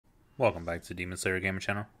Welcome back to Demon Slayer Gaming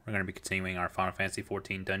Channel. We're going to be continuing our Final Fantasy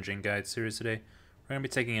XIV Dungeon Guide series today. We're going to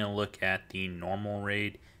be taking a look at the normal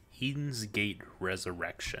raid, Eden's Gate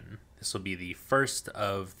Resurrection. This will be the first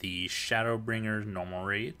of the Shadowbringers normal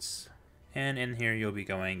raids. And in here you'll be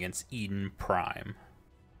going against Eden Prime.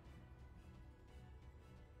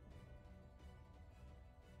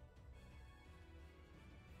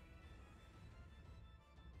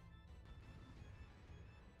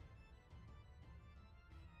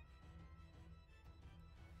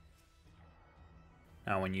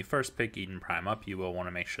 Now when you first pick Eden Prime up, you will want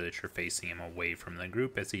to make sure that you're facing him away from the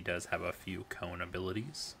group, as he does have a few cone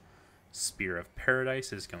abilities. Spear of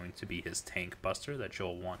Paradise is going to be his tank buster that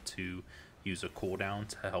you'll want to use a cooldown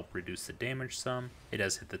to help reduce the damage some. It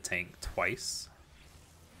does hit the tank twice.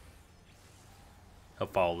 He'll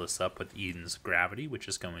follow this up with Eden's Gravity, which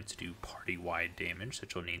is going to do party-wide damage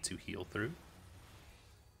that you'll need to heal through.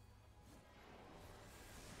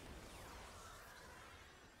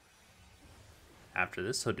 After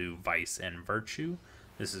this, he'll do Vice and Virtue.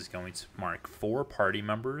 This is going to mark 4 party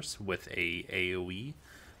members with a AoE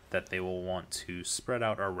that they will want to spread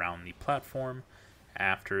out around the platform.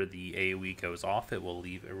 After the AoE goes off, it will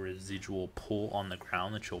leave a residual pull on the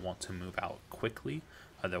ground that you'll want to move out quickly.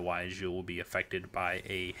 Otherwise, you will be affected by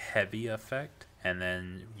a heavy effect. And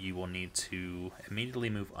then you will need to immediately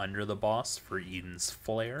move under the boss for Eden's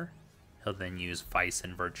Flare. He'll then use Vice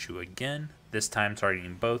and Virtue again, this time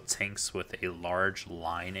targeting both tanks with a large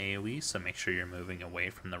line AoE, so make sure you're moving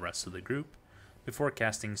away from the rest of the group, before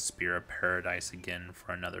casting Spear of Paradise again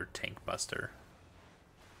for another tank buster.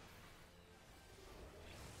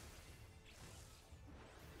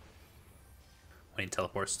 When he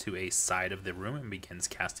teleports to a side of the room and begins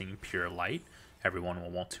casting Pure Light, everyone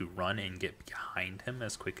will want to run and get behind him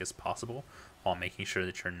as quick as possible, while making sure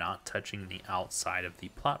that you're not touching the outside of the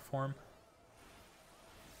platform.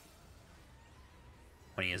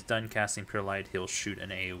 When he is done casting Pure Light, he'll shoot an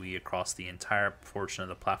AoE across the entire portion of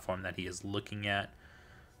the platform that he is looking at,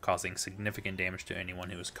 causing significant damage to anyone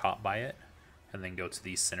who is caught by it, and then go to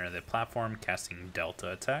the center of the platform, casting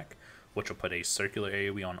Delta Attack, which will put a circular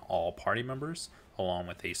AoE on all party members, along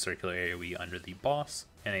with a circular AoE under the boss,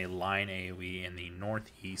 and a line AoE in the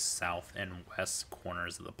northeast, south, and west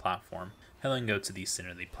corners of the platform. He'll then go to the center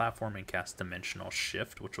of the platform and cast Dimensional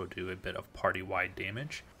Shift, which will do a bit of party-wide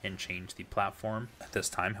damage and change the platform. At this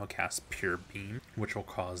time, he'll cast Pure Beam, which will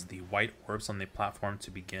cause the white orbs on the platform to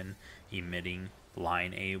begin emitting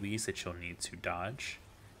line AoEs that you'll need to dodge.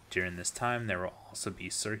 During this time, there will also be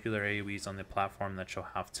circular AoEs on the platform that you'll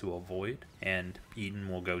have to avoid, and Eden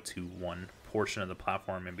will go to one portion of the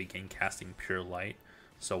platform and begin casting Pure Light.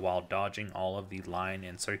 So while dodging all of the line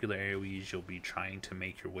and circular AoEs, you'll be trying to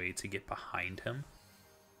make your way to get behind him.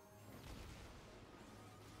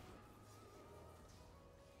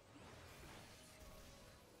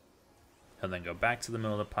 He'll then go back to the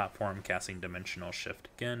middle of the platform, casting Dimensional Shift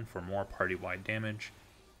again for more party-wide damage.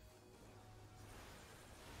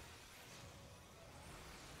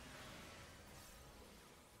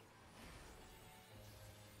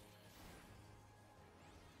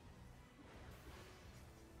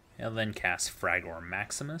 He'll then cast Fragor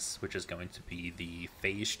Maximus, which is going to be the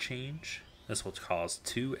phase change. This will cause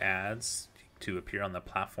 2 adds to appear on the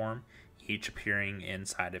platform, each appearing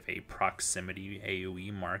inside of a proximity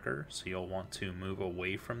AoE marker, so you'll want to move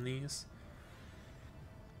away from these.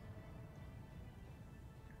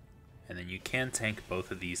 And then you can tank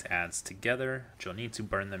both of these adds together, but you'll need to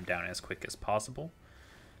burn them down as quick as possible.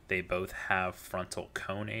 They both have frontal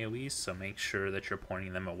cone AoEs, so make sure that you're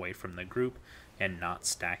pointing them away from the group and not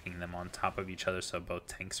stacking them on top of each other so both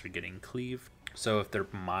tanks are getting cleaved. So if they're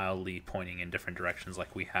mildly pointing in different directions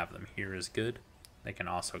like we have them here is good. They can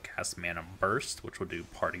also cast Mana Burst, which will do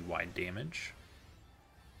party-wide damage.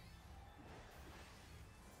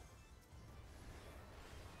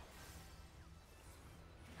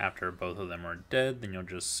 After both of them are dead, then you'll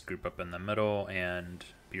just group up in the middle and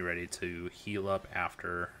be ready to heal up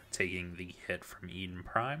after taking the hit from Eden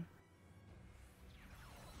Prime.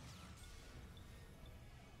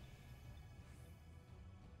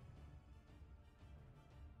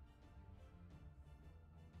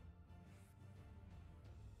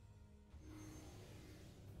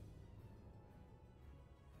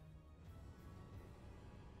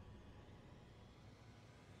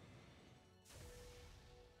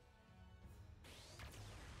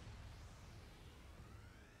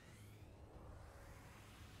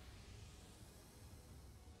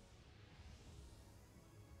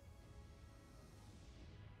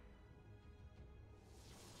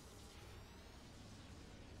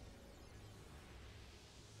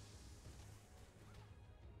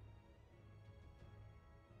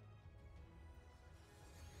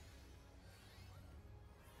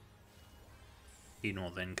 Eden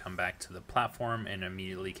will then come back to the platform and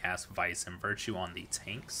immediately cast Vice and Virtue on the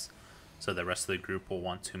tanks. So the rest of the group will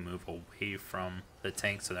want to move away from the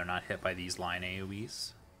tank so they're not hit by these line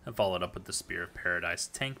AoEs. And followed up with the Spear of Paradise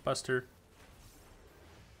Tank Buster.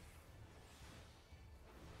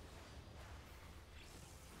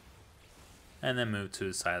 And then move to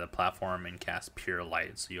the side of the platform and cast Pure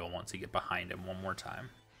Light, so you'll want to get behind him one more time.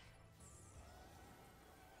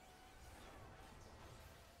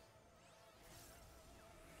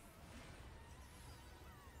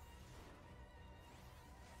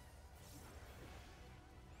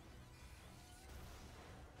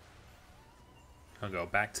 He'll go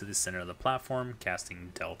back to the center of the platform,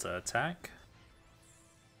 casting Delta Attack.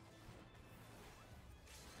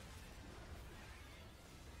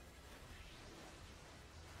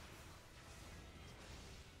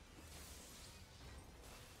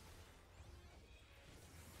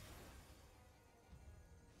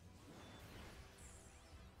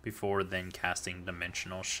 Before then casting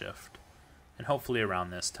Dimensional Shift. And hopefully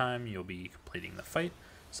around this time you'll be completing the fight,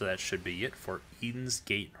 so that should be it for Eden's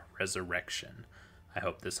Gate Resurrection. I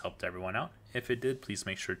hope this helped everyone out. If it did, please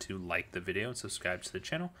make sure to like the video and subscribe to the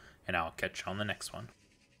channel, and I'll catch you on the next one.